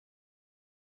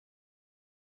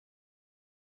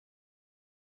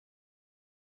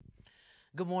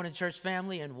Good morning, church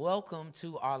family, and welcome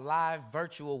to our live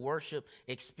virtual worship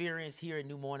experience here at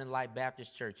New Morning Light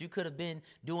Baptist Church. You could have been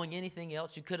doing anything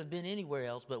else. You could have been anywhere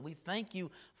else, but we thank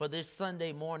you for this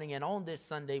Sunday morning and on this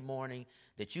Sunday morning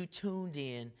that you tuned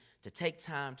in to take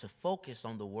time to focus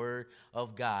on the Word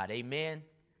of God. Amen.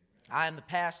 I am the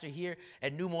pastor here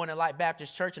at New Morning Light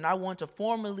Baptist Church, and I want to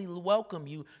formally welcome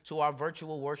you to our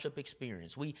virtual worship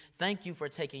experience. We thank you for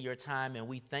taking your time, and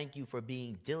we thank you for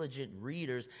being diligent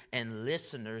readers and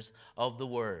listeners of the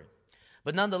Word.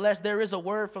 But nonetheless, there is a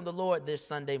word from the Lord this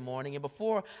Sunday morning, and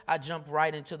before I jump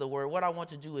right into the Word, what I want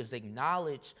to do is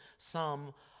acknowledge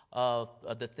some of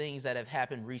the things that have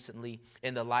happened recently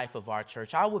in the life of our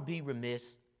church. I would be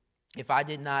remiss if I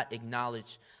did not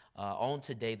acknowledge on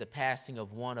today the passing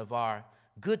of one of our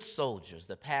good soldiers,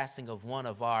 the passing of one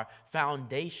of our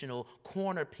foundational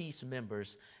corner piece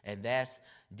members, and that's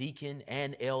Deacon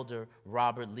and Elder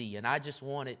Robert Lee. And I just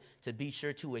wanted to be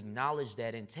sure to acknowledge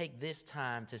that and take this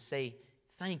time to say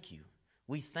thank you.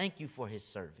 We thank you for his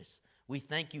service. We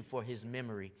thank you for his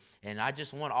memory. And I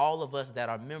just want all of us that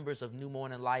are members of New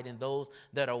Morning Light and those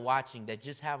that are watching that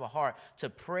just have a heart to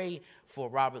pray for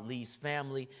Robert Lee's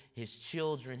family, his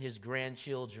children, his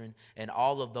grandchildren, and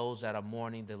all of those that are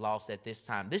mourning the loss at this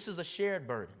time. This is a shared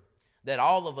burden that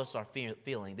all of us are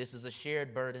feeling. This is a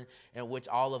shared burden in which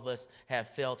all of us have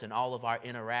felt in all of our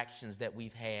interactions that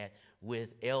we've had with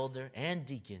Elder and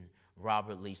Deacon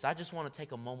Robert Lee. So I just want to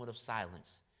take a moment of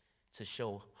silence to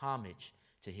show homage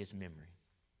to his memory.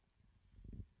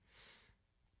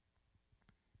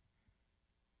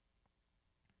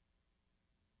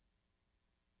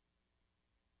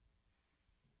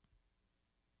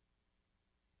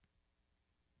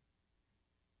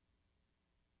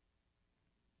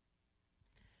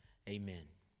 Amen.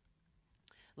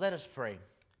 Let us pray.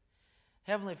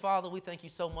 Heavenly Father, we thank you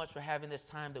so much for having this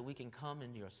time that we can come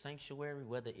into your sanctuary,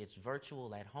 whether it's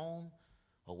virtual at home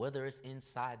or whether it's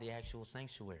inside the actual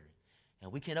sanctuary.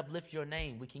 And we can uplift your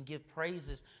name. We can give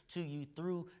praises to you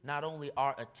through not only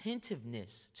our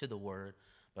attentiveness to the word,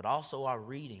 but also our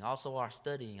reading, also our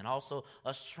studying, and also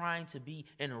us trying to be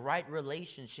in right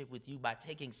relationship with you by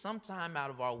taking some time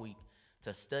out of our week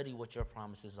to study what your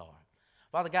promises are.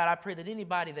 Father God, I pray that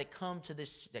anybody that comes to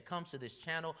this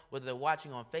channel, whether they're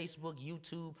watching on Facebook,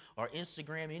 YouTube, or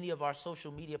Instagram, any of our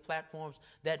social media platforms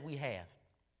that we have,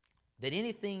 that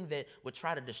anything that would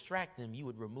try to distract them, you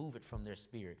would remove it from their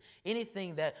spirit.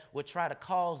 Anything that would try to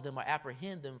cause them or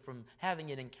apprehend them from having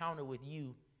an encounter with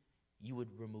you, you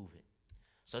would remove it.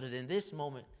 So that in this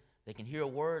moment, they can hear a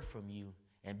word from you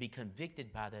and be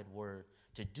convicted by that word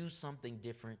to do something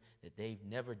different that they've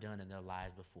never done in their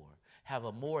lives before. Have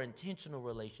a more intentional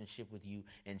relationship with you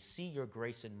and see your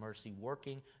grace and mercy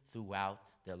working throughout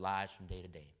their lives from day to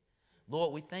day.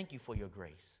 Lord, we thank you for your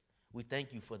grace. We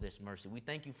thank you for this mercy. We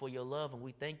thank you for your love, and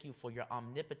we thank you for your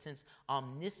omnipotence,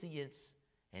 omniscience,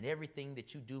 and everything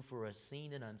that you do for us,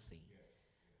 seen and unseen.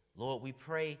 Lord, we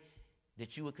pray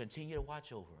that you would continue to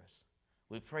watch over us.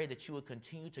 We pray that you would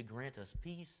continue to grant us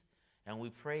peace, and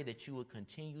we pray that you would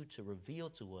continue to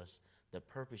reveal to us the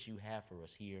purpose you have for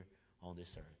us here on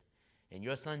this earth. In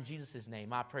your Son Jesus'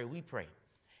 name, I pray, we pray.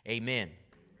 Amen.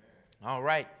 All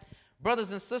right.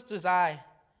 Brothers and sisters, I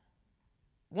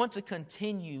want to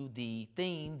continue the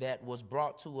theme that was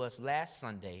brought to us last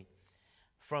Sunday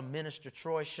from Minister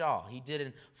Troy Shaw. He did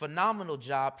a phenomenal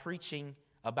job preaching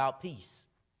about peace.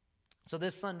 So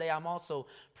this Sunday, I'm also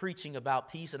preaching about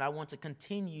peace, and I want to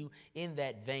continue in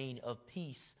that vein of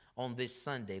peace on this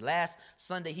Sunday. Last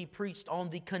Sunday, he preached on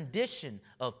the condition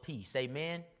of peace.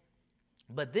 Amen.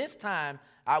 But this time,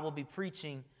 I will be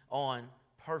preaching on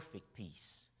perfect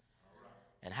peace.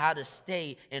 And how to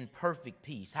stay in perfect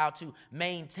peace, how to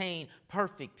maintain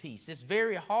perfect peace. It's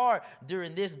very hard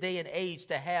during this day and age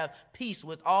to have peace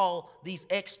with all these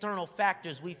external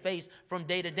factors we face from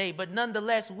day to day. But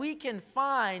nonetheless, we can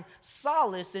find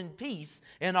solace and peace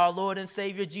in our Lord and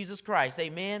Savior Jesus Christ.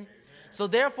 Amen. So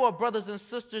therefore, brothers and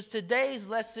sisters, today's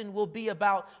lesson will be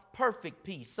about perfect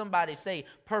peace. Somebody say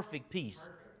perfect peace.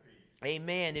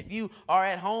 Amen. If you are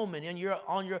at home and you're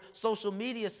on your social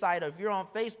media site, or if you're on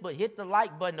Facebook, hit the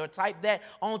like button or type that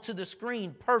onto the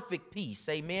screen, perfect peace.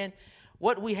 Amen.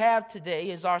 What we have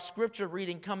today is our scripture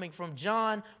reading coming from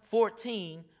John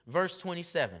 14, verse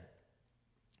 27.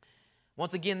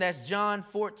 Once again, that's John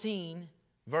 14,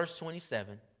 verse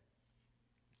 27.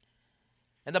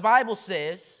 And the Bible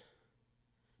says,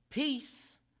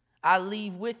 "Peace I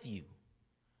leave with you.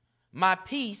 My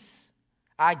peace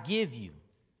I give you.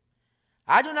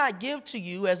 I do not give to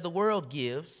you as the world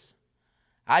gives.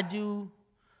 I do,"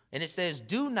 and it says,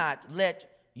 "do not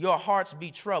let your hearts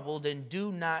be troubled and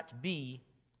do not be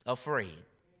afraid."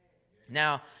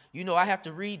 Now, you know, I have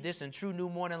to read this in true New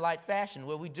Morning Light fashion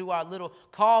where we do our little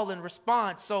call and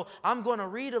response. So I'm going to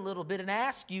read a little bit and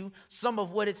ask you some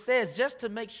of what it says just to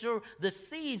make sure the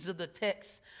seeds of the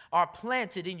text are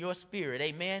planted in your spirit.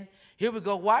 Amen. Here we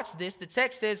go. Watch this. The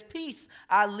text says, peace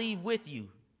I leave with you.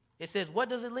 It says, what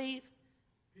does it leave?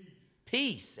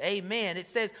 Peace. Amen. It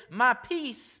says, my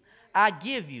peace I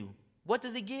give you. What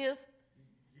does it give?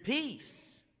 Peace.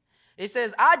 It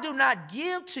says, I do not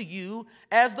give to you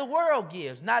as the world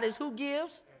gives. Not as who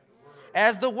gives?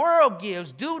 As the world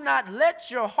gives. Do not let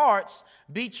your hearts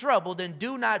be troubled, and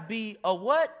do not be a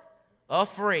what?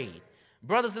 Afraid.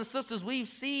 Brothers and sisters,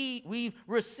 we've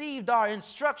received our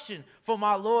instruction from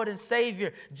our Lord and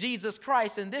Savior, Jesus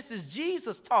Christ. And this is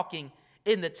Jesus talking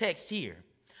in the text here.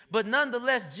 But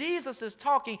nonetheless, Jesus is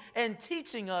talking and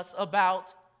teaching us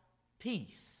about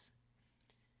peace.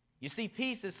 You see,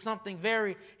 peace is something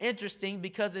very interesting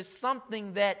because it's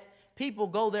something that people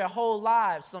go their whole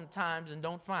lives sometimes and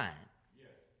don't find.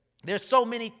 There's so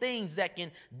many things that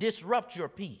can disrupt your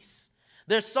peace.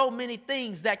 There's so many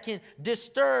things that can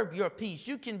disturb your peace.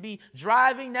 You can be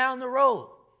driving down the road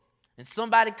and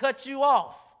somebody cuts you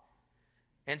off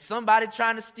and somebody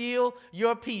trying to steal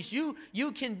your peace. You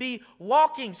can be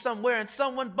walking somewhere and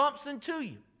someone bumps into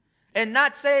you and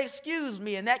not say, excuse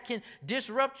me, and that can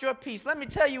disrupt your peace. Let me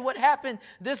tell you what happened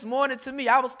this morning to me.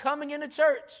 I was coming into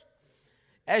church.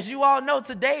 As you all know,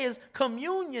 today is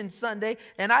Communion Sunday,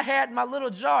 and I had my little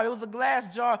jar. It was a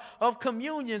glass jar of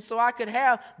communion so I could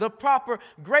have the proper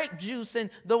grape juice and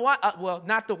the wine. Well,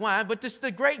 not the wine, but just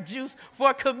the grape juice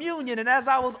for communion. And as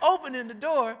I was opening the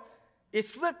door, it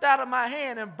slipped out of my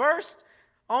hand and burst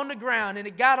on the ground, and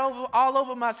it got all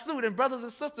over my suit. And brothers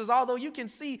and sisters, although you can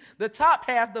see the top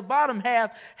half, the bottom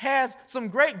half has some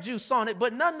grape juice on it,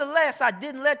 but nonetheless, I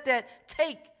didn't let that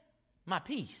take my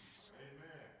peace.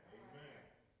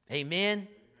 Amen. Amen.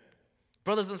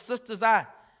 Brothers and sisters, I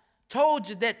told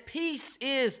you that peace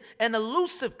is an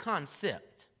elusive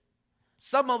concept.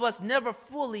 Some of us never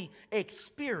fully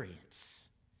experience.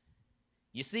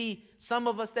 You see, some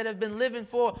of us that have been living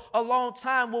for a long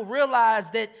time will realize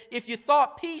that if you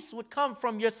thought peace would come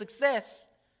from your success,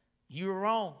 you were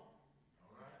wrong.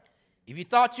 If you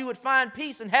thought you would find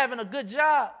peace in having a good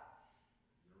job,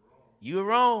 you were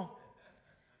wrong.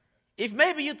 If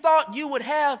maybe you thought you would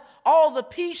have all the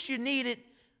peace you needed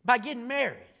by getting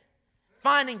married,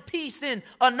 finding peace in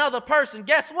another person,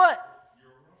 guess what?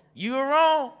 You were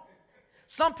wrong.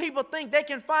 Some people think they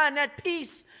can find that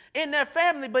peace in their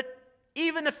family, but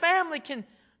even the family can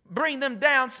bring them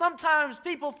down. Sometimes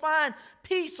people find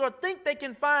peace or think they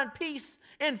can find peace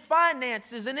in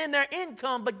finances and in their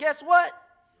income, but guess what?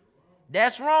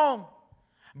 That's wrong.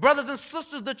 Brothers and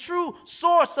sisters, the true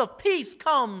source of peace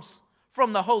comes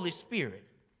from the Holy Spirit.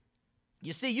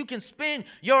 You see, you can spend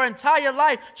your entire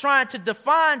life trying to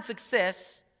define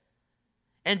success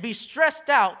and be stressed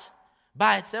out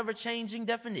by its ever-changing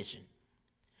definition.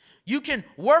 You can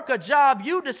work a job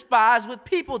you despise with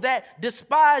people that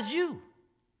despise you.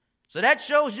 So that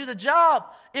shows you the job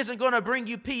isn't going to bring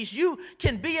you peace. You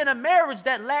can be in a marriage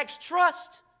that lacks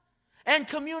trust and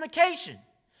communication,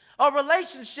 a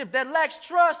relationship that lacks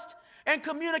trust and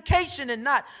communication and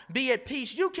not be at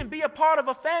peace. You can be a part of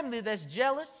a family that's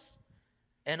jealous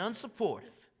and unsupportive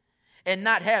and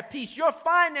not have peace. Your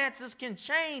finances can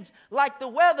change like the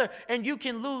weather and you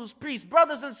can lose peace.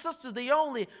 Brothers and sisters, the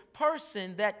only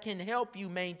person that can help you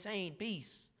maintain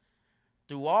peace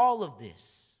through all of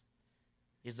this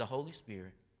is the Holy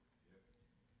Spirit.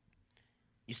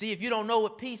 You see, if you don't know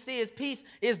what peace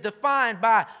is defined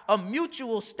by a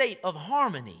mutual state of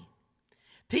harmony.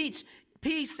 Peace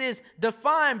is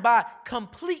defined by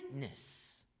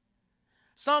completeness.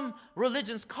 Some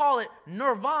religions call it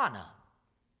nirvana.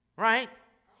 Right?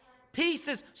 Peace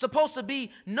is supposed to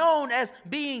be known as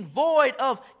being void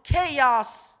of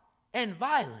chaos and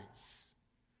violence.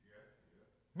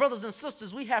 Brothers and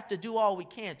sisters, we have to do all we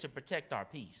can to protect our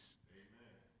peace.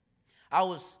 I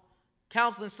was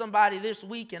counseling somebody this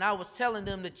week, and I was telling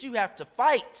them that you have to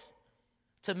fight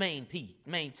to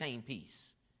maintain peace.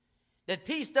 That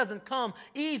peace doesn't come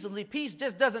easily. Peace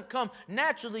just doesn't come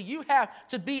naturally. You have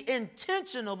to be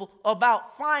intentional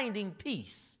about finding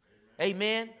peace.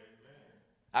 Amen.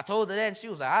 I told her that, and she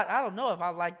was like, I don't know if I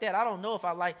like that. I don't know if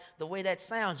I like the way that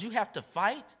sounds. You have to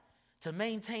fight to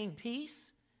maintain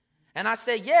peace? And I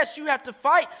said, yes, you have to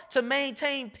fight to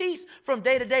maintain peace from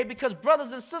day to day because,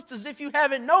 brothers and sisters, if you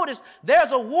haven't noticed,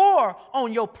 there's a war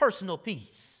on your personal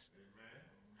peace. Amen.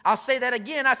 I'll say that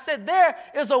again. I said there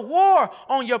is a war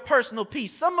on your personal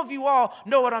peace. Some of you all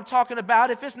know what I'm talking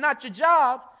about. If it's not your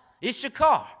job, it's your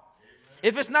car. Amen.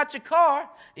 If it's not your car,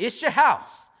 it's your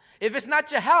house. If it's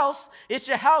not your house, it's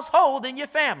your household and your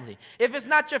family. If it's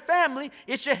not your family,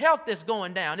 it's your health that's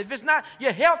going down. If it's not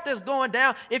your health that's going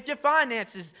down, if your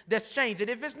finances that's changing.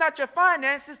 If it's not your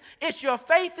finances, it's your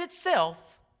faith itself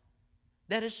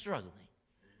that is struggling.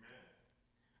 Amen.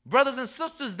 Brothers and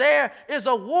sisters, there is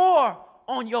a war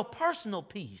on your personal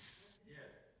peace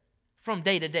from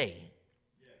day to day.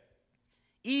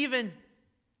 Even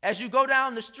as you go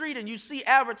down the street and you see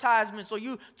advertisements, or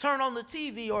you turn on the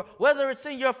TV, or whether it's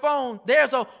in your phone,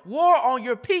 there's a war on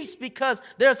your peace because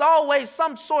there's always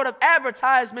some sort of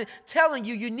advertisement telling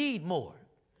you need more.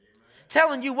 Amen.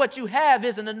 Telling you what you have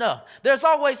isn't enough. There's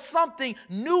always something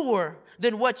newer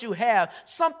than what you have.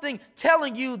 Something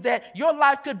telling you that your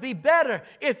life could be better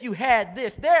if you had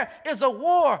this. There is a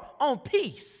war on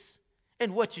peace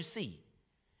in what you see.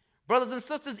 Brothers and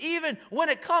sisters, even when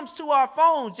it comes to our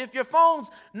phones, if your phone's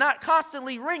not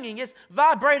constantly ringing, it's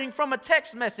vibrating from a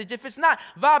text message. If it's not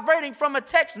vibrating from a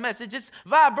text message, it's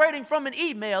vibrating from an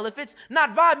email. If it's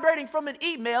not vibrating from an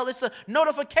email, it's a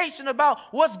notification about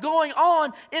what's going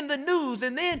on in the news.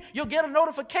 And then you'll get a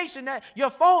notification that your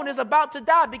phone is about to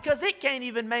die because it can't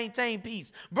even maintain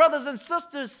peace. Brothers and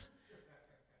sisters,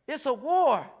 it's a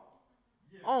war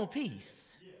on peace.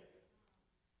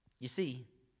 You see,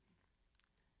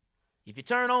 if you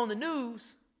turn on the news,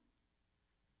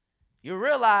 you'll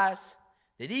realize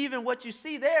that even what you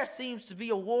see there seems to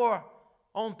be a war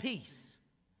on peace.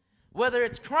 Whether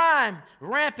it's crime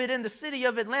rampant in the city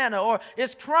of Atlanta, or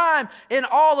it's crime in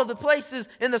all of the places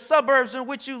in the suburbs in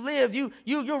which you live, you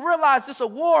realize it's a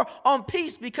war on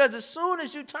peace, because as soon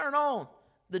as you turn on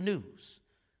the news,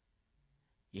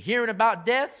 you're hearing about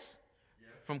deaths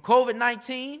from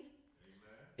COVID-19.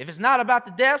 If it's not about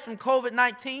the deaths from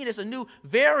COVID-19, it's a new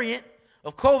variant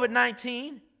of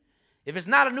COVID-19. If it's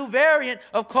not a new variant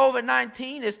of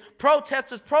COVID-19, it's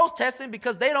protesters protesting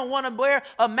because they don't want to wear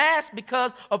a mask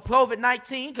because of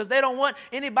COVID-19, because they don't want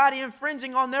anybody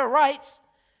infringing on their rights.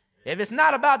 If it's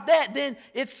not about that, then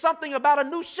it's something about a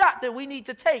new shot that we need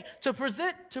to take to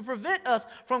prevent us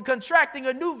from contracting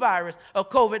a new virus of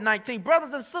COVID-19.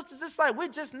 Brothers and sisters, it's like we're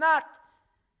just not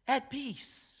at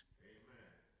peace.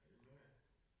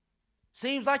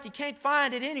 Seems like you can't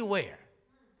find it anywhere.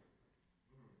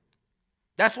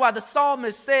 That's why the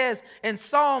psalmist says in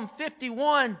Psalm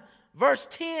 51, verse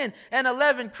 10 and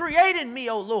 11, "Create in me,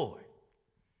 O Lord,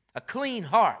 a clean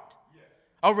heart,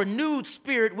 a renewed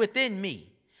spirit within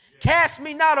me. Cast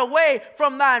me not away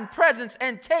from thine presence,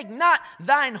 and take not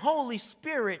thine Holy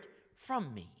Spirit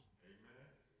from me." Amen.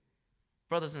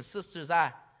 Brothers and sisters,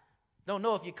 I don't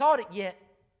know if you caught it yet.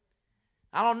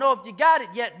 I don't know if you got it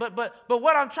yet, but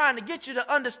what I'm trying to get you to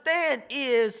understand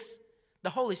is the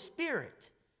Holy Spirit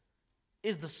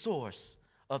is the source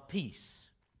of peace.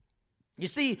 You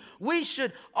see, we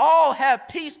should all have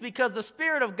peace because the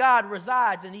Spirit of God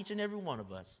resides in each and every one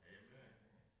of us. Amen.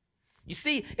 You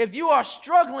see, if you are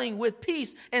struggling with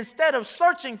peace, instead of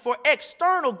searching for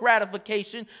external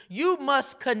gratification, you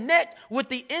must connect with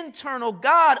the internal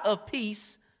God of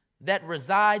peace that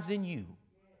resides in you.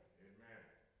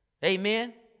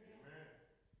 Amen.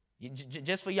 Amen.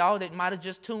 Just for y'all that might have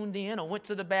just tuned in or went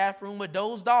to the bathroom or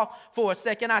dozed off for a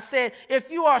second, I said,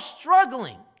 if you are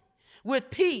struggling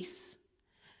with peace,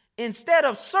 instead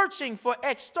of searching for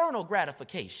external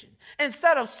gratification,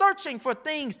 instead of searching for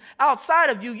things outside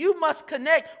of you, you must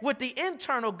connect with the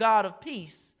internal God of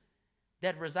peace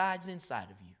that resides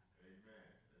inside of you. Amen.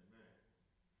 Amen.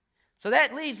 So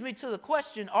that leads me to the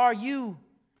question, are you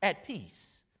at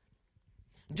peace?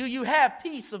 Do you have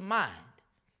peace of mind?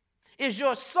 Is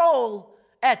your soul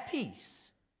at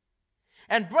peace?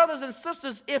 And brothers and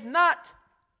sisters, if not,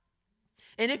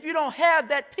 and if you don't have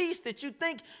that peace that you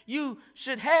think you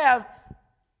should have,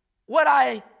 what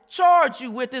I charge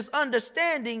you with is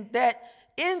understanding that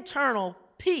internal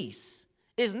peace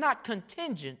is not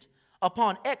contingent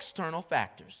upon external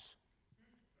factors.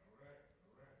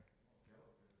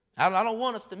 I don't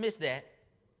want us to miss that.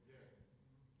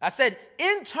 I said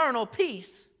internal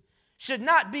peace should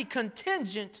not be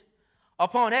contingent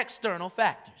upon external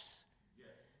factors.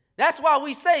 That's why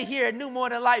we say here at New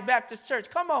Morning Light Baptist Church,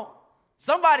 come on,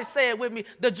 somebody say it with me,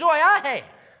 the joy I have,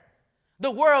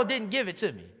 the world didn't give it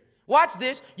to me. Watch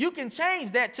this, you can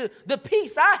change that to the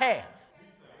peace I have.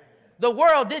 The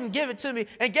world didn't give it to me.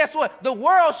 And guess what? The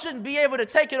world shouldn't be able to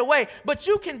take it away, but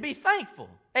you can be thankful,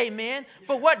 amen,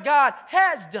 for what God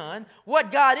has done,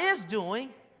 what God is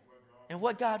doing, and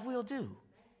what God will do.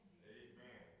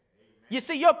 You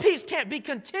see, your peace can't be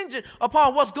contingent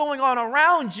upon what's going on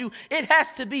around you. It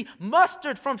has to be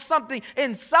mustered from something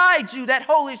inside you, that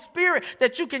Holy Spirit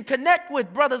that you can connect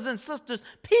with, brothers and sisters.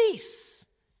 Peace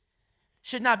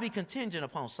should not be contingent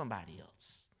upon somebody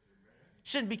else.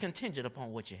 Shouldn't be contingent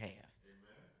upon what you have.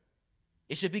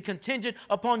 It should be contingent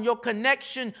upon your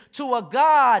connection to a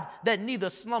God that neither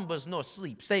slumbers nor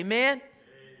sleeps. Amen? Amen.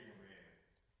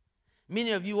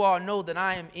 Many of you all know that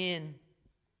I am in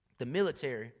the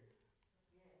military.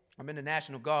 I'm in the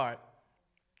National Guard.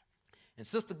 And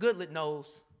Sister Goodlet knows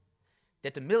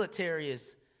that the military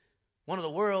is one of the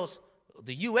world's,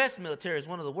 the U.S. military is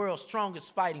one of the world's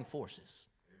strongest fighting forces.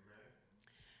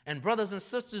 Amen. And brothers and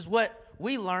sisters, what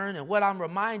we learn and what I'm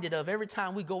reminded of every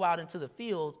time we go out into the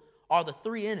field are the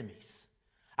three enemies.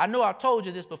 I know I've told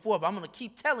you this before, but I'm going to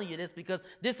keep telling you this because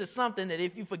this is something that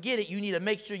if you forget it, you need to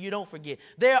make sure you don't forget.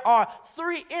 There are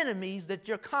three enemies that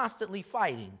you're constantly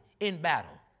fighting in battle.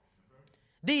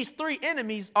 These three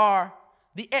enemies are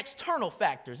the external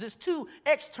factors. It's two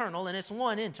external and it's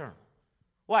one internal.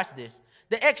 Watch this.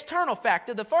 The external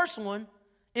factor, the first one,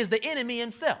 is the enemy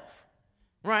himself,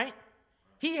 right?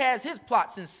 He has his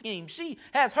plots and schemes. She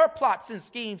has her plots and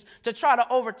schemes to try to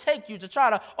overtake you, to try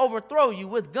to overthrow you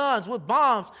with guns, with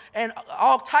bombs, and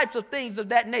all types of things of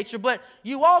that nature. But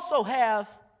you also have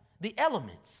the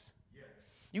elements.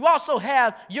 You also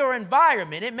have your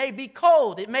environment. It may be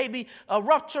cold. It may be a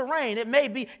rough terrain. It may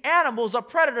be animals or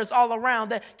predators all around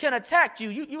that can attack you.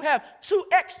 You have two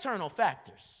external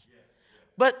factors.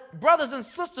 But brothers and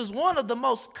sisters, one of the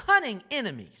most cunning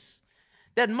enemies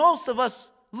that most of us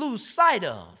lose sight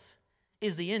of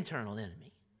is the internal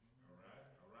enemy.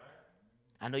 All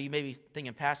right. I know you may be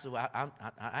thinking, Pastor, I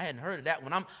hadn't heard of that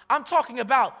one. I'm talking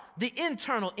about the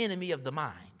internal enemy of the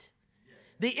mind.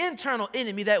 The internal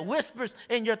enemy that whispers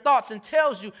in your thoughts and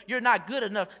tells you you're not good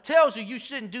enough, tells you you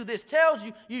shouldn't do this, tells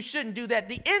you you shouldn't do that.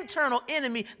 The internal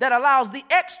enemy that allows the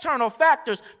external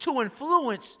factors to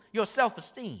influence your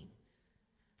self-esteem,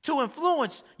 to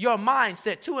influence your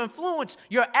mindset, to influence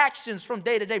your actions from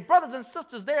day to day. Brothers and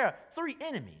sisters, there are three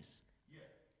enemies. Yeah.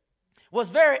 What's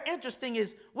very interesting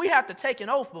is we have to take an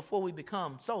oath before we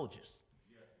become soldiers.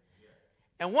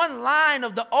 And one line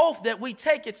of the oath that we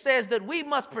take, it says that we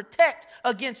must protect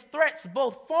against threats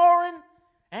both foreign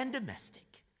and domestic.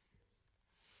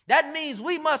 That means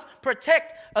we must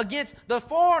protect against the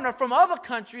foreigner from other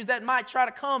countries that might try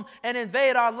to come and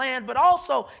invade our land. But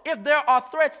also, if there are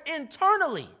threats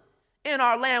internally in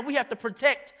our land, we have to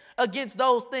protect against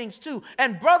those things too.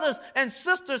 And brothers and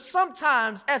sisters,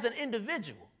 sometimes as an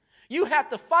individual, you have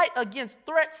to fight against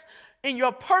threats in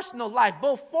your personal life,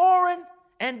 both foreign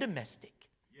and domestic.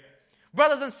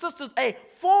 Brothers and sisters, a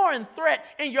foreign threat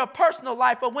in your personal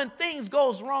life, or when things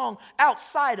goes wrong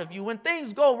outside of you, when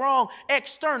things go wrong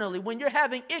externally, when you're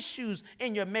having issues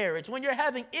in your marriage, when you're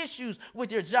having issues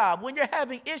with your job, when you're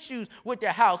having issues with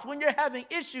your house, when you're having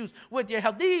issues with your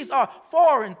health. These are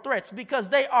foreign threats because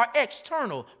they are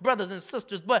external, brothers and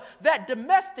sisters. But that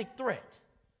domestic threat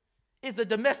is the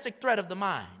domestic threat of the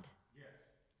mind.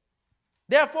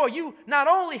 Therefore, you not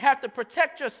only have to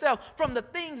protect yourself from the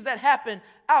things that happen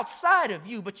outside of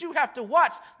you, but you have to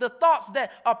watch the thoughts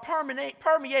that are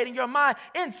permeating your mind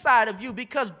inside of you,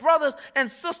 because, brothers and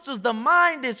sisters, the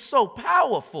mind is so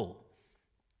powerful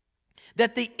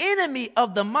that the enemy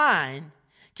of the mind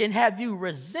can have you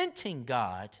resenting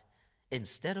God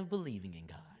instead of believing in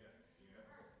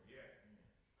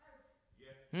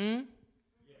God.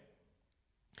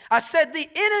 I said the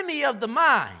enemy of the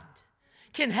mind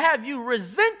can have you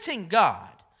resenting God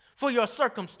for your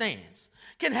circumstance,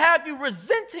 can have you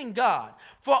resenting God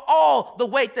for all the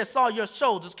weight that's on your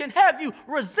shoulders, can have you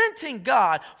resenting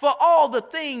God for all the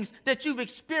things that you've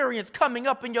experienced coming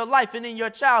up in your life and in your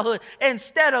childhood,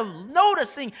 instead of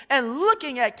noticing and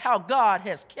looking at how God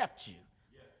has kept you,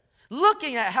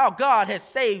 looking at how God has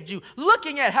saved you,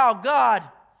 looking at how God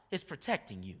is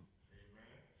protecting you.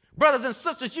 Brothers and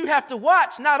sisters, you have to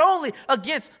watch not only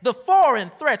against the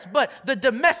foreign threats, but the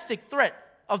domestic threat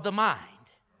of the mind.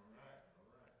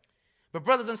 But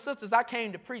brothers and sisters, I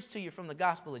came to preach to you from the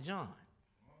Gospel of John.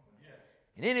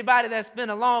 And anybody that's been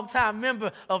a long time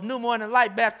member of New Morning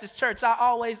Light Baptist Church, I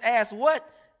always ask, what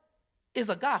is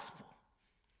a gospel?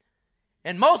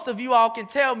 And most of you all can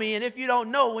tell me, and if you don't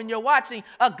know, when you're watching,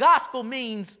 a gospel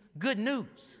means good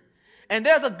news. And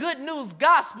there's a good news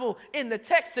gospel in the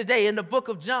text today in the book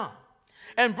of John.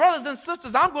 And brothers and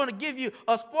sisters, I'm going to give you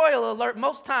a spoiler alert.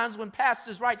 Most times when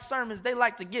pastors write sermons, they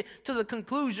like to get to the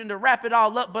conclusion to wrap it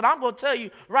all up. But I'm going to tell you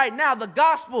right now, the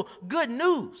gospel good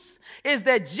news is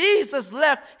that Jesus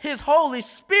left his Holy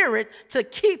Spirit to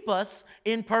keep us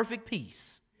in perfect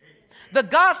peace. The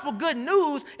gospel good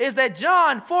news is that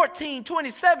John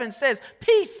 14:27 says,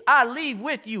 peace I leave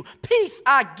with you, peace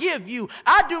I give you.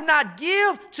 I do not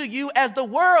give to you as the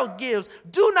world gives.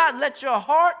 Do not let your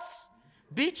hearts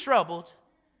be troubled,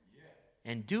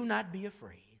 and do not be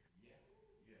afraid.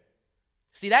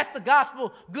 See, that's the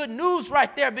gospel good news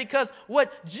right there, because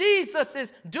what Jesus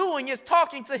is doing is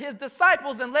talking to his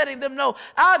disciples and letting them know,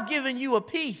 I've given you a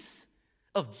piece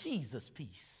of Jesus'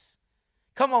 peace.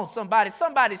 Come on, somebody.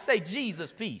 Somebody say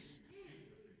Jesus' peace.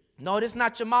 No, this is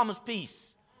not your mama's peace.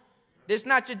 This is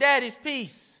not your daddy's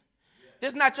peace.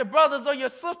 This is not your brother's or your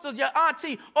sister's, your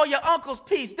auntie or your uncle's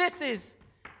peace. This is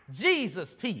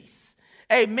Jesus' peace.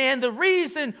 Amen. The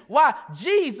reason why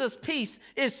Jesus' peace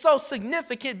is so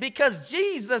significant, because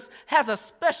Jesus has a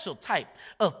special type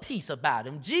of peace about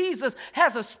him. Jesus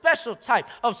has a special type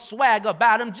of swag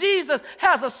about him. Jesus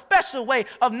has a special way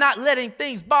of not letting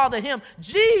things bother him.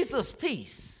 Jesus'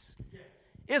 peace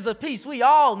is a peace we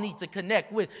all need to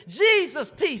connect with.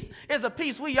 Jesus' peace is a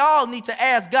peace we all need to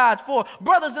ask God for.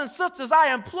 Brothers and sisters,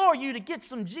 I implore you to get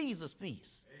some Jesus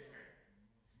peace.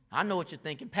 I know what you're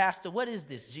thinking, Pastor, what is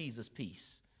this Jesus peace?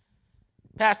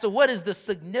 Pastor, what is the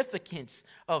significance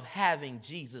of having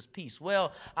Jesus peace?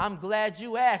 Well, I'm glad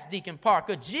you asked, Deacon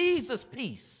Parker. Jesus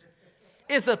peace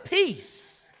is a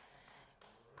peace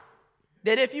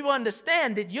that if you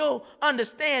understand it, you'll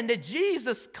understand that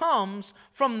Jesus comes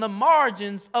from the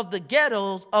margins of the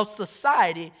ghettos of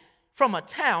society from a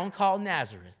town called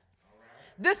Nazareth.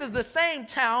 This is the same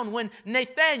town when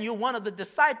Nathanael, one of the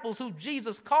disciples who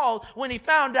Jesus called, when he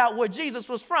found out where Jesus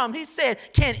was from, he said,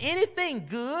 can anything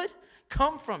good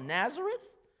come from Nazareth?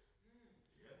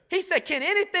 He said, can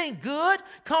anything good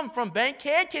come from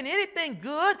Bankhead? Can anything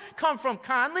good come from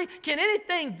Conley? Can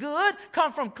anything good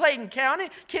come from Clayton County?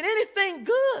 Can anything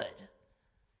good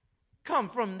come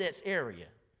from this area?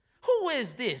 Who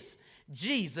is this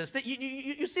Jesus?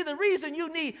 You see, the reason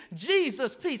you need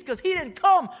Jesus' peace, because he didn't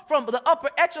come from the upper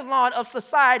echelon of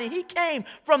society. He came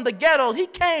from the ghetto. He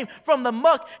came from the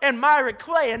muck and miry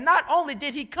clay. And not only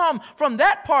did he come from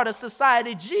that part of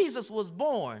society, Jesus was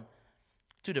born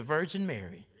to the Virgin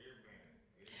Mary.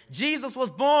 Jesus was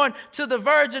born to the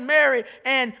Virgin Mary.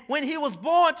 And when he was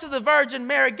born to the Virgin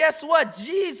Mary, guess what?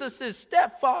 Jesus'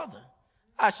 stepfather,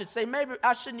 I should say, maybe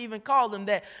I shouldn't even call him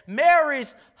that.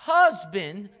 Mary's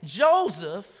husband,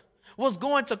 Joseph, was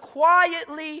going to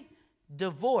quietly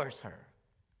divorce her.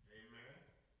 Amen.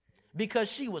 Because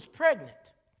she was pregnant,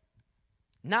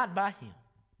 not by him. Amen.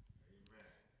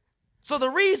 So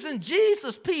the reason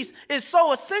Jesus' peace is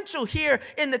so essential here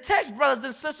in the text, brothers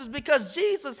and sisters, because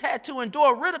Jesus had to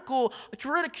endure ridicule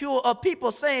of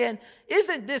people saying,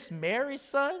 isn't this Mary's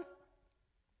son?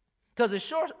 Because it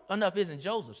sure enough isn't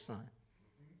Joseph's son.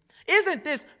 Isn't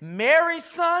this Mary's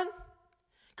son?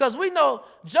 Because we know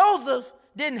Joseph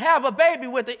didn't have a baby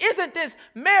with her. Isn't this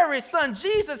Mary's son?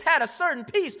 Jesus had a certain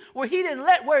peace where he didn't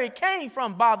let where he came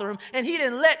from bother him, and he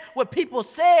didn't let what people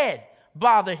said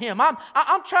bother him. I'm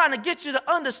trying to get you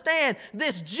to understand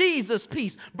this Jesus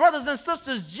peace. Brothers and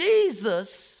sisters,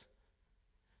 Jesus,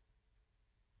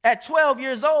 at 12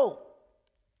 years old,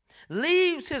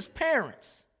 leaves his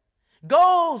parents,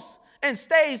 goes and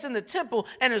stays in the temple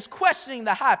and is questioning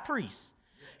the high priest.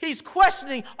 He's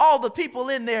questioning all the people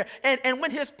in there. And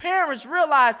when his parents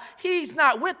realize he's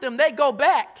not with them, they go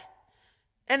back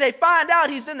and they find out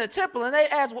he's in the temple, and they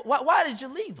ask, why did you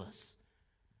leave us?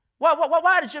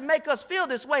 Why did you make us feel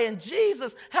this way? And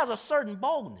Jesus has a certain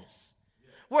boldness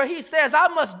where he says, I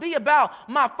must be about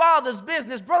my Father's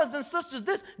business. Brothers and sisters,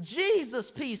 this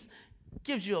Jesus peace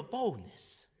gives you a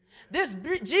boldness. This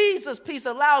Jesus peace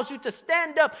allows you to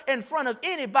stand up in front of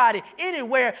anybody,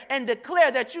 anywhere, and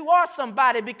declare that you are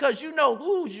somebody because you know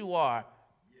whose you are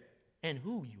and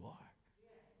who you are.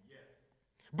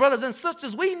 Brothers and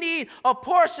sisters, we need a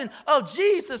portion of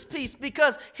Jesus' peace,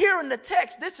 because here in the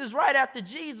text, this is right after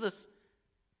Jesus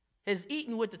has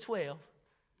eaten with the 12,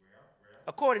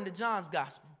 according to John's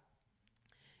gospel.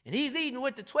 And he's eating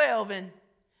with the 12, and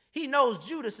he knows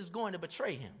Judas is going to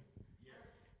betray him.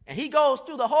 And he goes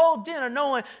through the whole dinner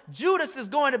knowing Judas is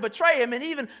going to betray him, and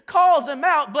even calls him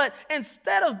out. But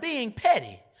instead of being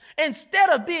petty, instead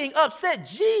of being upset,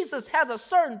 Jesus has a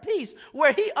certain peace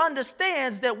where he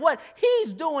understands that what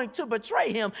he's doing to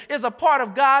betray him is a part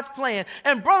of God's plan.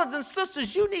 And brothers and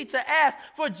sisters, you need to ask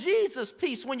for Jesus'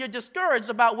 peace when you're discouraged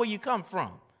about where you come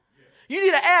from. You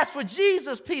need to ask for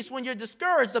Jesus' peace when you're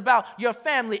discouraged about your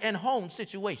family and home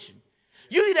situation.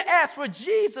 You need to ask for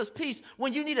Jesus' peace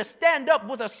when you need to stand up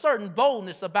with a certain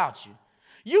boldness about you.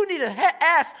 You need to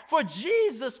ask for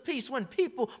Jesus' peace when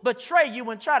people betray you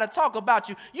and try to talk about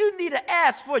you. You need to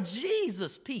ask for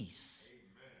Jesus' peace.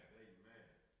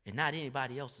 Amen. And not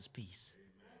anybody else's peace.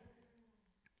 Amen.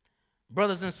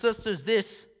 Brothers and sisters,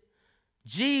 this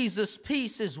Jesus'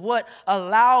 peace is what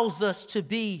allows us to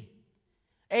be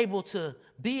able to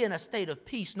be in a state of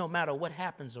peace no matter what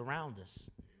happens around us.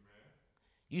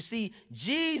 You see,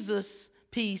 Jesus'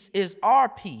 peace is our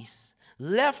peace,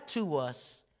 left to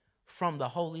us from the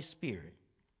Holy Spirit.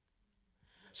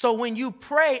 So when you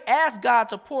pray, ask God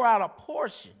to pour out a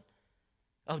portion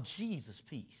of Jesus'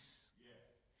 peace.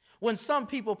 When some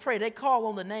people pray, they call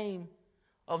on the name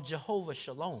of Jehovah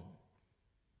Shalom.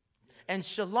 And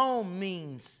shalom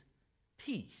means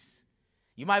peace.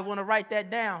 You might want to write that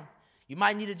down. You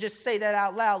might need to just say that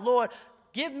out loud. Lord,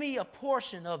 give me a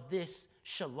portion of this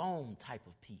shalom type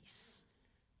of peace.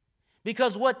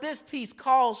 Because what this peace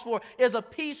calls for is a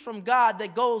peace from God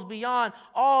that goes beyond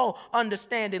all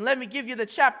understanding. Let me give you the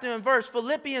chapter and verse.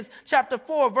 Philippians chapter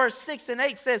 4, verse 6 and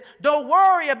 8 says, don't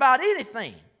worry about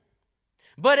anything,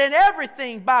 but in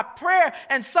everything by prayer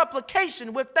and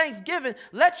supplication with thanksgiving,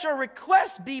 let your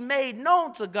requests be made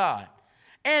known to God.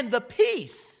 And the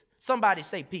peace, somebody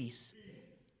say peace,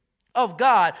 of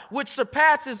God, which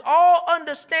surpasses all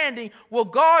understanding, will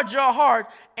guard your heart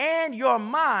and your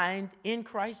mind in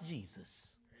Christ Jesus.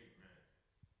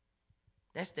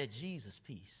 That's that Jesus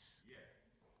peace.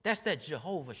 That's that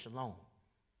Jehovah Shalom.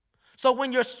 So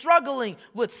when you're struggling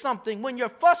with something, when you're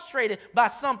frustrated by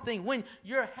something, when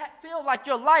you feel like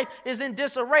your life is in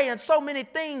disarray and so many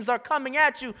things are coming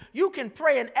at you, you can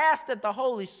pray and ask that the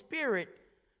Holy Spirit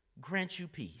grant you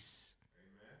peace.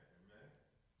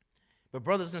 But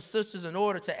brothers and sisters, in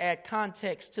order to add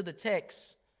context to the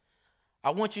text,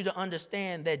 I want you to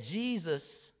understand that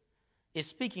Jesus is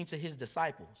speaking to his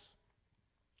disciples.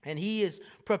 And he is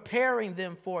preparing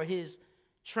them for his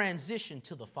transition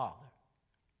to the Father.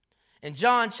 In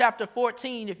John chapter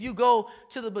 14, if you go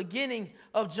to the beginning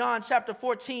of John chapter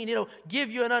 14, it'll give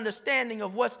you an understanding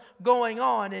of what's going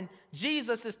on. And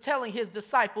Jesus is telling his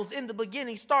disciples in the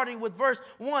beginning, starting with verse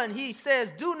 1, he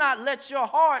says, do not let your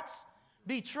hearts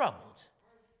be troubled.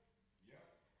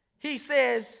 He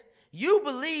says, you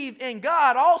believe in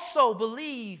God, also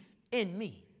believe in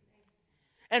me.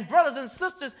 And brothers and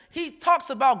sisters, he talks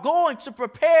about going to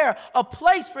prepare a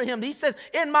place for him. He says,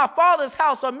 in my Father's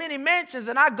house are many mansions,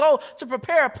 and I go to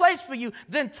prepare a place for you.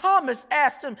 Then Thomas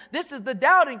asked him, this is the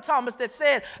doubting Thomas that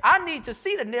said, I need to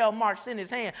see the nail marks in his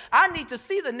hand. I need to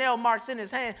see the nail marks in his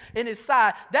hand, in his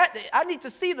side. I need to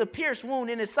see the pierced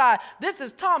wound in his side. This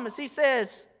is Thomas. He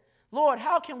says, Lord,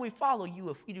 how can we follow you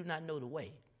if we do not know the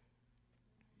way?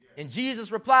 And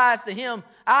Jesus replies to him,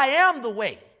 I am the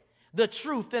way, the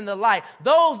truth, and the life.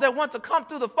 Those that want to come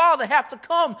through the Father have to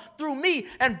come through me.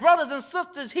 And brothers and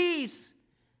sisters, he's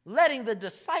letting the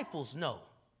disciples know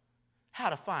how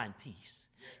to find peace.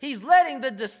 He's letting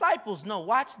the disciples know,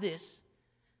 watch this,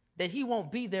 that he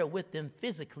won't be there with them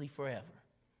physically forever.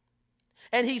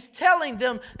 And he's telling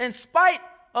them, in spite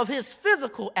of his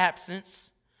physical absence,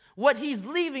 what he's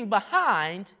leaving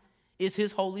behind is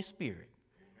his Holy Spirit.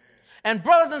 And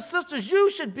brothers and sisters, you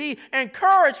should be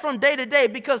encouraged from day to day,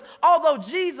 because although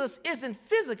Jesus isn't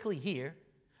physically here,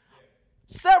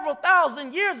 several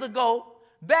thousand years ago,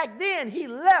 back then, he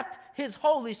left his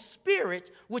Holy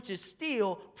Spirit, which is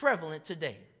still prevalent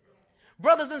today.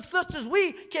 Brothers and sisters,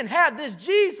 we can have this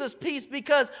Jesus peace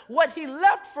because what he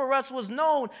left for us was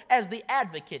known as the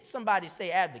advocate. Somebody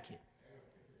say advocate.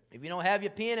 If you don't have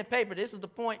your pen and paper, this is the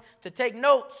point to take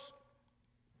notes.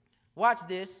 Watch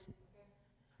this.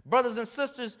 Brothers and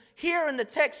sisters, here in the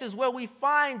text is where we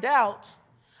find out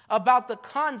about the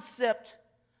concept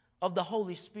of the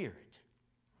Holy Spirit.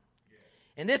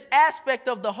 And this aspect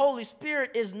of the Holy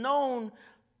Spirit is known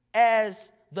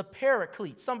as the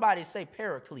Paraclete. Somebody say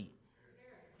Paraclete.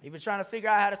 If you're trying to figure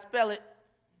out how to spell it,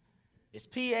 it's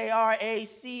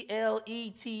P-A-R-A-C-L-E-T-E.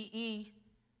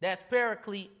 That's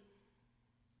Paraclete.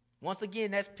 Once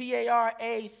again, that's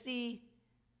P-A-R-A-C-L-E-T-E,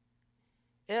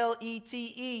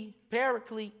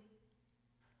 Paraclete.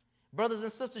 Brothers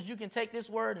and sisters, you can take this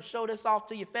word and show this off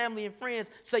to your family and friends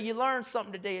so you learned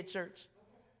something today at church.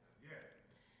 Yeah.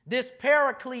 This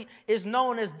Paraclete is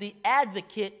known as the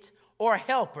advocate or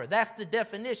helper. That's the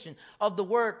definition of the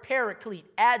word Paraclete,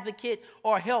 advocate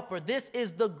or helper. This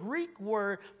is the Greek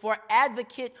word for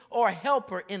advocate or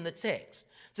helper in the text.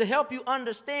 To help you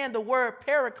understand the word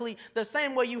Paraclete, the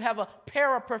same way you have a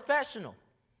paraprofessional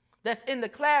that's in the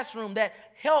classroom that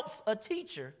helps a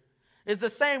teacher, is the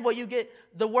same way you get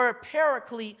the word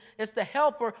Paraclete. It's the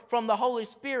helper from the Holy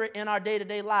Spirit in our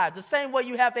day-to-day lives. The same way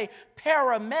you have a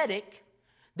paramedic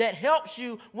that helps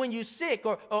you when you're sick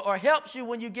or helps you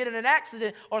when you get in an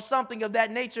accident or something of that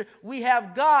nature. We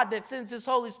have God that sends his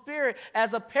Holy Spirit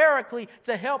as a Paraclete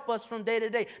to help us from day to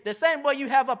day. The same way you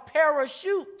have a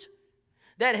parachute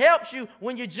that helps you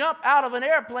when you jump out of an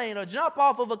airplane or jump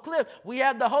off of a cliff. We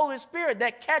have the Holy Spirit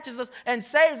that catches us and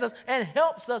saves us and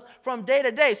helps us from day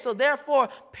to day. So therefore,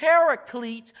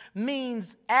 Paraclete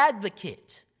means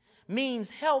advocate, means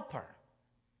helper.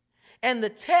 And the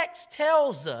text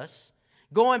tells us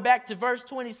Going back to verse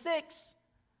 26,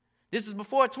 this is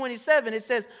before 27, it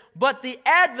says, but the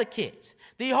advocate,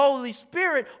 the Holy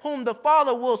Spirit, whom the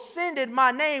Father will send in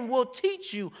my name, will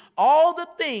teach you all the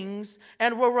things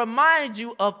and will remind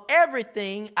you of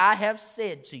everything I have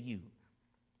said to you.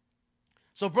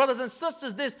 So, brothers and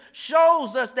sisters, this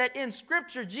shows us that in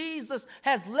Scripture, Jesus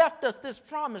has left us this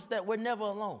promise that we're never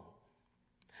alone.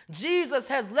 Jesus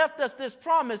has left us this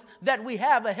promise that we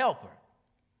have a helper.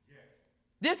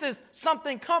 This is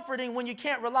something comforting when you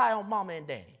can't rely on mama and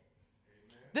daddy.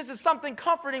 This is something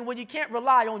comforting when you can't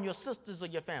rely on your sisters or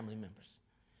your family members.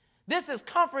 This is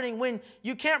comforting when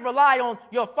you can't rely on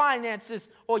your finances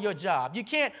or your job. You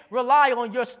can't rely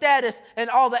on your status and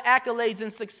all the accolades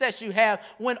and success you have.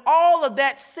 When all of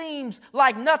that seems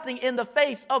like nothing in the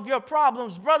face of your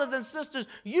problems, brothers and sisters,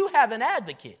 you have an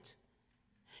advocate.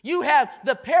 You have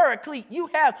the Paraclete. You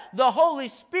have the Holy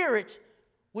Spirit,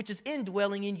 which is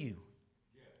indwelling in you.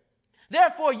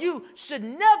 Therefore, you should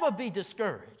never be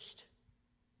discouraged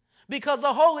because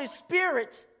the Holy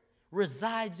Spirit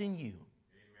resides in you.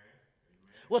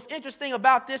 What's interesting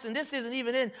about this, and this isn't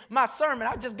even in my sermon,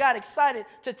 I just got excited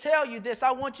to tell you this.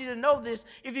 I want you to know this.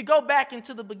 If you go back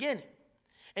into the beginning,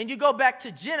 and you go back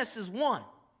to Genesis 1,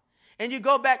 and you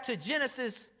go back to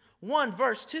Genesis 1,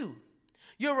 verse 2,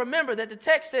 you'll remember that the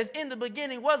text says, in the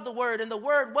beginning was the Word, and the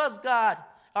Word was God.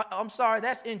 I'm sorry,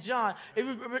 that's in John.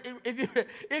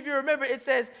 If you remember, it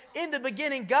says, in the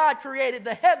beginning, God created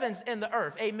the heavens and the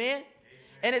earth. Amen?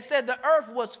 And it said the earth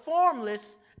was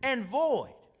formless and void,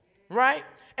 right?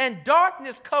 And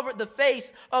darkness covered the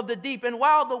face of the deep. And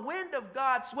while the wind of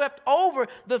God swept over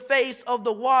the face of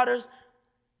the waters,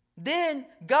 then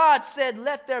God said,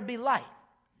 let there be light.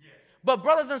 But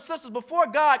brothers and sisters, before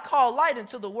God called light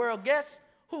into the world, guess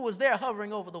who was there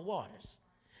hovering over the waters?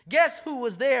 Guess who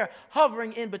was there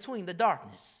hovering in between the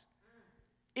darkness?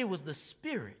 It was the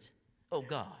Spirit of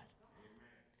God.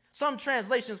 Some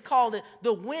translations call it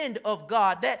the wind of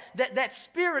God. That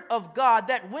Spirit of God,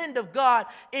 that wind of God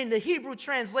in the Hebrew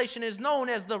translation is known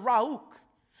as the Ruach.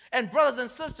 And brothers and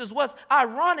sisters, what's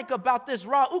ironic about this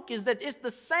Ruach is that it's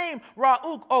the same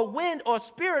Ruach or wind or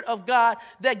Spirit of God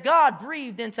that God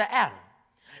breathed into Adam.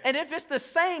 And if it's the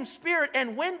same Spirit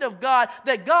and wind of God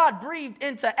that God breathed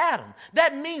into Adam,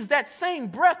 that means that same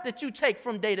breath that you take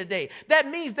from day to day, that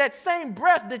means that same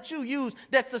breath that you use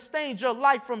that sustains your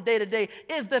life from day to day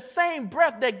is the same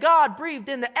breath that God breathed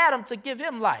into Adam to give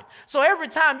him life. So every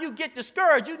time you get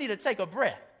discouraged, you need to take a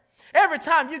breath. Every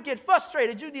time you get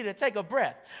frustrated, you need to take a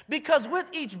breath. Because with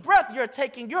each breath you're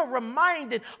taking, you're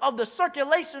reminded of the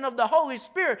circulation of the Holy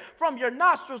Spirit from your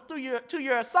nostrils to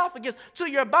your esophagus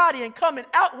to your body and coming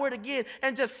outward again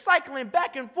and just cycling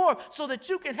back and forth so that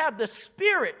you can have the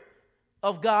Spirit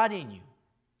of God in you.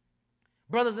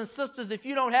 Brothers and sisters, if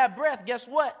you don't have breath, guess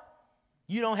what?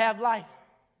 You don't have life.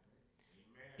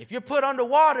 If you're put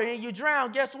underwater and you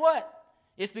drown, guess what?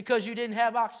 It's because you didn't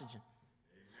have oxygen.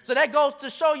 So that goes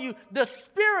to show you the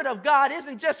Spirit of God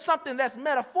isn't just something that's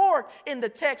metaphoric in the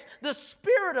text. The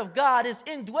Spirit of God is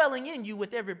indwelling in you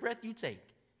with every breath you take.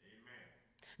 Amen.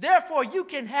 Therefore, you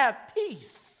can have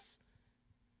peace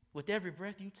with every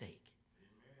breath you take.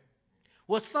 Amen.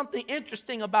 What's something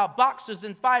interesting about boxers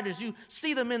and fighters, you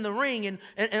see them in the ring,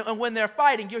 and when they're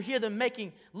fighting, you hear them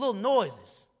making little noises.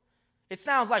 It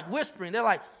sounds like whispering. They're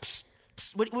like, psst,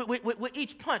 psst. With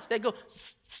each punch, they go,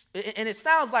 psst, psst, and it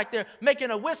sounds like they're making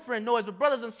a whispering noise, but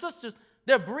brothers and sisters,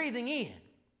 they're breathing in.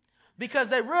 Because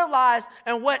they realize,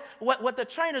 and what the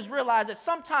trainers realize, that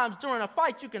sometimes during a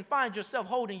fight, you can find yourself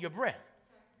holding your breath.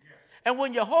 Yeah. And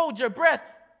when you hold your breath,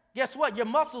 guess what? Your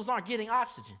muscles aren't getting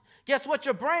oxygen. Guess what?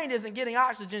 Your brain isn't getting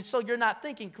oxygen, so you're not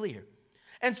thinking clear.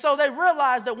 And so they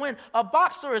realize that when a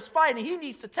boxer is fighting, he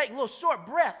needs to take little short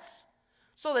breaths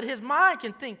so that his mind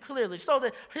can think clearly, so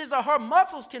that his or her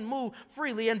muscles can move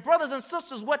freely. And brothers and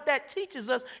sisters, what that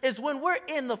teaches us is when we're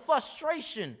in the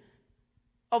frustration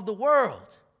of the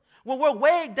world, when we're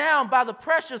weighed down by the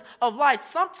pressures of life,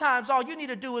 sometimes all you need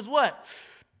to do is what?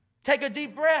 Take a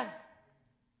deep breath.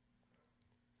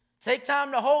 Take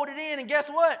time to hold it in, and guess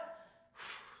what?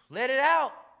 Let it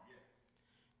out.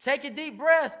 Take a deep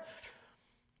breath.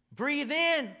 Breathe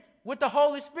in with the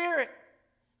Holy Spirit.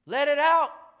 Let it out.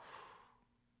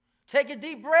 Take a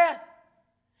deep breath.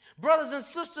 Brothers and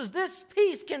sisters, this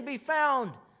peace can be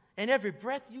found in every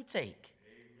breath you take.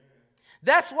 Amen.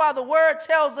 That's why the Word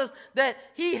tells us that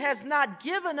He has not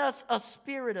given us a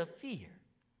spirit of fear,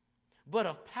 but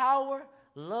of power,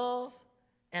 love,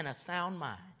 and a sound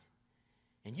mind.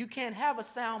 And you can't have a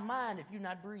sound mind if you're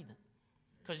not breathing,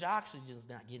 because your oxygen's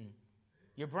not getting,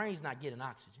 your brain's not getting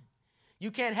oxygen. You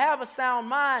can't have a sound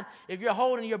mind if you're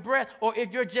holding your breath or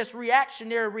if you're just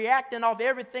reactionary, reacting off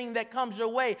everything that comes your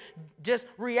way, just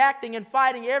reacting and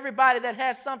fighting everybody that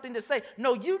has something to say.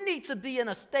 No, you need to be in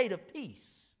a state of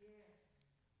peace.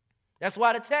 That's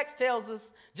why the text tells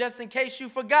us, just in case you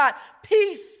forgot,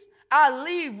 peace I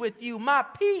leave with you, my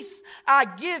peace I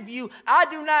give you. I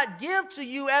do not give to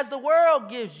you as the world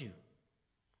gives you.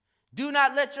 Do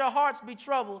not let your hearts be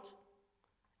troubled,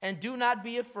 and do not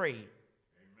be afraid.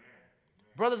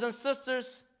 Brothers and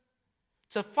sisters,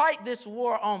 to fight this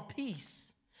war on peace,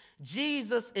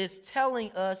 Jesus is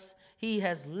telling us he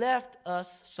has left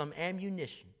us some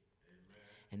ammunition.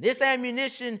 And this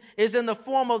ammunition is in the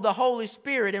form of the Holy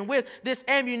Spirit. And with this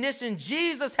ammunition,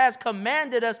 Jesus has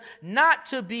commanded us not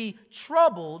to be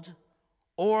troubled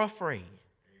or afraid.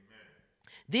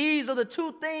 These are the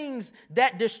two things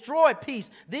that destroy peace.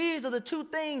 These are the two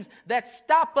things that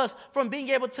stop us from being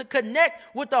able to connect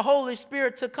with the Holy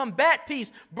Spirit to combat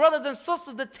peace. Brothers and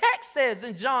sisters, the text says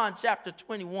in John chapter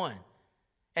 21,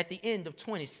 at the end of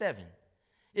 27,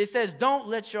 it says, don't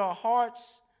let your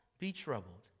hearts be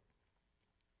troubled.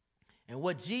 And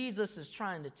what Jesus is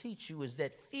trying to teach you is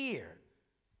that fear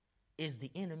is the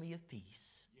enemy of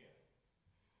peace.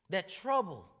 That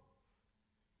trouble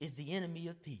is the enemy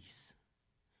of peace.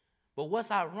 But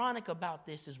what's ironic about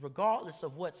this is regardless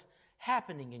of what's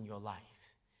happening in your life,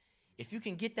 if you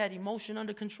can get that emotion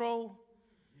under control,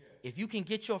 if you can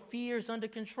get your fears under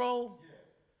control,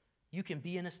 you can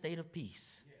be in a state of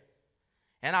peace.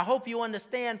 And I hope you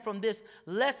understand from this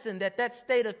lesson that that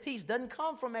state of peace doesn't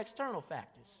come from external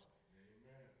factors.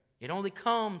 It only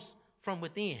comes from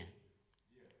within.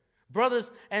 Brothers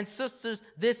and sisters,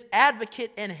 this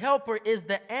advocate and helper is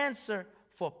the answer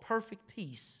for perfect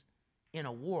peace in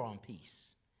a war on peace.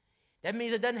 That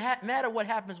means it doesn't matter what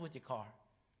happens with your car.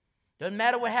 Doesn't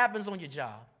matter what happens on your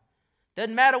job.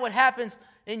 Doesn't matter what happens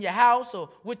in your house or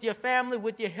with your family,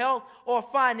 with your health or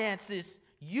finances.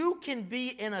 You can be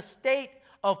in a state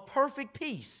of perfect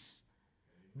peace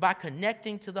by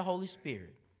connecting to the Holy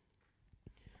Spirit.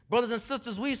 Brothers and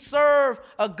sisters, we serve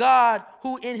a God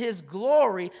who in his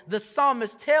glory, the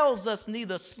psalmist tells us,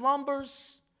 neither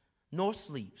slumbers nor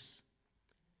sleeps.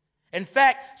 In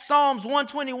fact, Psalms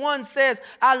 121 says,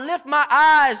 I lift my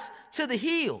eyes to the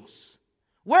hills.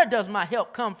 Where does my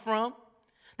help come from?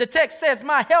 The text says,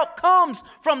 my help comes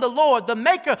from the Lord, the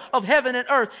maker of heaven and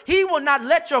earth. He will not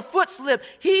let your foot slip.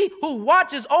 He who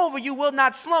watches over you will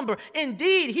not slumber.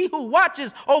 Indeed, he who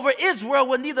watches over Israel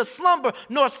will neither slumber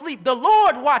nor sleep. The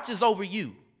Lord watches over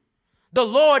you. The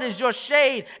Lord is your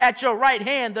shade at your right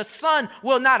hand. The sun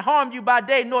will not harm you by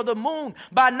day, nor the moon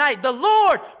by night. The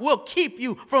Lord will keep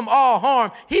you from all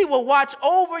harm. He will watch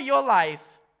over your life.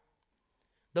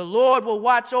 The Lord will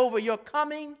watch over your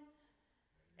coming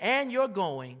and your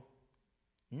going,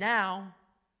 now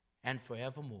and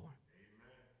forevermore. Amen.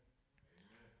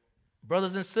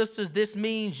 Brothers and sisters, this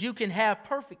means you can have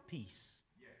perfect peace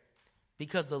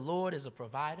because the Lord is a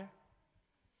provider.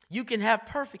 You can have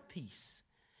perfect peace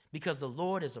because the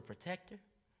Lord is a protector.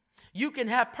 You can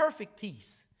have perfect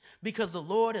peace because the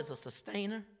Lord is a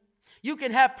sustainer. You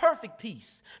can have perfect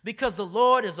peace because the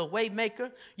Lord is a way maker.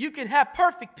 You can have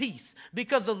perfect peace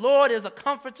because the Lord is a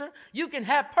comforter. You can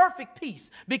have perfect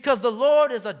peace because the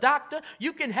Lord is a doctor.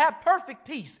 You can have perfect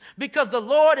peace because the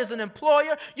Lord is an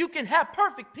employer. You can have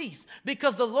perfect peace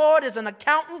because the Lord is an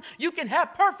accountant. You can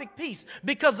have perfect peace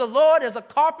because the Lord is a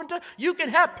carpenter. You can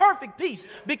have perfect peace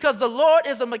because the Lord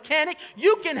is a mechanic.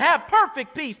 You can have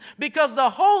perfect peace because the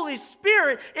Holy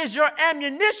Spirit is your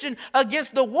ammunition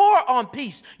against the war on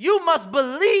peace. You must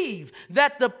believe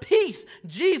that the peace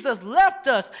Jesus left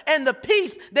us and the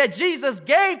peace that Jesus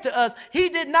gave to us, he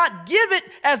did not give it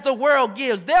as the world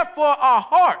gives. Therefore, our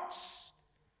hearts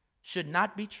should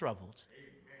not be troubled.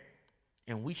 Amen.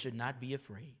 And we should not be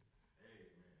afraid. Amen.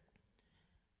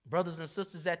 Brothers and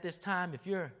sisters, at this time, if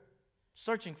you're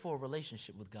searching for a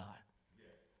relationship with God,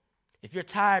 if you're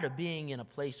tired of being in a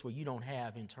place where you don't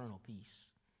have internal peace,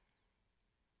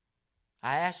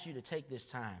 I ask you to take this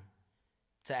time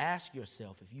to ask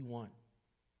yourself if you want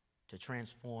to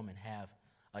transform and have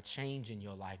a change in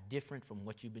your life different from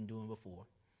what you've been doing before.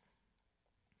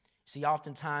 See,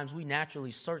 oftentimes we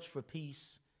naturally search for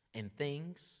peace in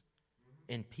things,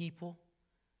 in people,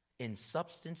 in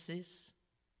substances,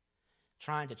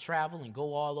 trying to travel and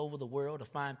go all over the world to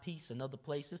find peace in other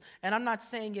places. And I'm not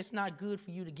saying it's not good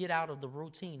for you to get out of the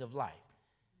routine of life.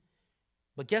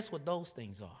 But guess what those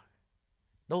things are?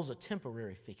 Those are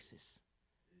temporary fixes.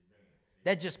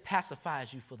 That just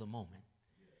pacifies you for the moment.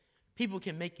 People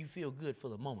can make you feel good for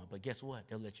the moment, but guess what?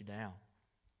 They'll let you down.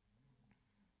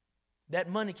 That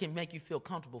money can make you feel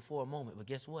comfortable for a moment, but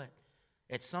guess what?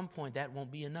 At some point, that won't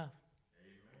be enough.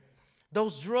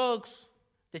 Those drugs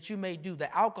that you may do,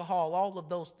 the alcohol, all of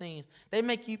those things, they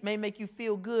may make you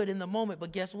feel good in the moment,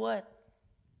 but guess what?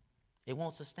 It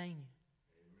won't sustain you.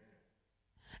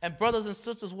 And brothers and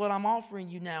sisters, what I'm offering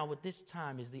you now at this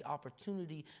time is the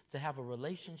opportunity to have a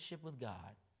relationship with God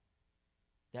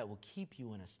that will keep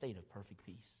you in a state of perfect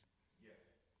peace. Yes.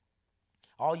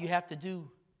 All you have to do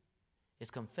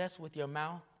is confess with your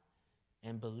mouth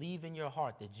and believe in your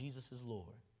heart that Jesus is Lord.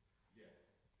 Yes.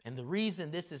 And the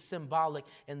reason this is symbolic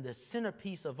and the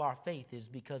centerpiece of our faith is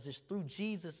because it's through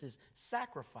Jesus'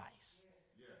 sacrifice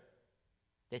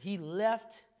that he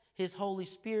left his Holy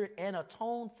Spirit and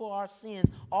atoned for our sins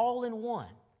all in one,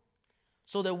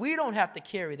 so that we don't have to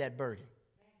carry that burden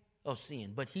of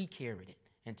sin, but he carried it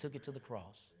and took it to the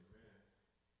cross.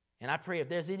 And I pray if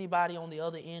there's anybody on the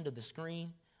other end of the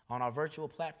screen, on our virtual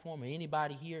platform, or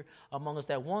anybody here among us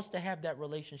that wants to have that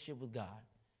relationship with God,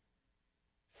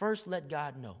 first let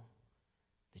God know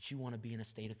that you want to be in a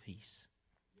state of peace.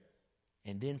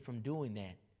 And then from doing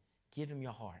that, give him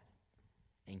your heart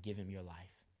and give him your life.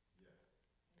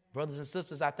 Brothers and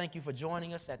sisters, I thank you for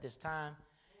joining us at this time,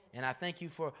 and I thank you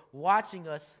for watching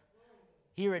us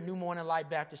here at New Morning Light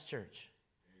Baptist Church.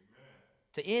 Amen.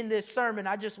 To end this sermon,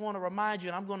 I just want to remind you,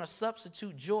 and I'm going to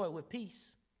substitute joy with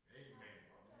peace. Amen.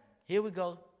 Here we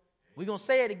go. We're going to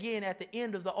say it again at the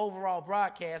end of the overall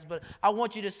broadcast, but I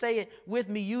want you to say it with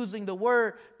me using the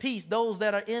word peace, those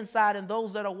that are inside and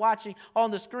those that are watching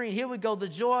on the screen. Here we go. The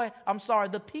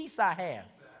peace I have.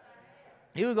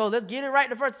 Here we go. Let's get it right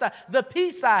the first time. The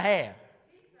peace I have.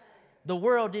 The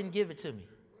world didn't give it to me.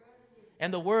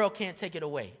 And the world can't take it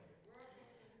away.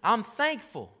 I'm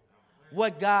thankful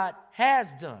what God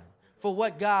has done, for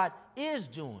what God is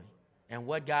doing, and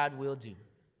what God will do.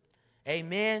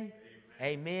 Amen.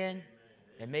 Amen.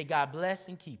 And may God bless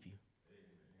and keep you.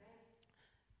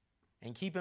 And keep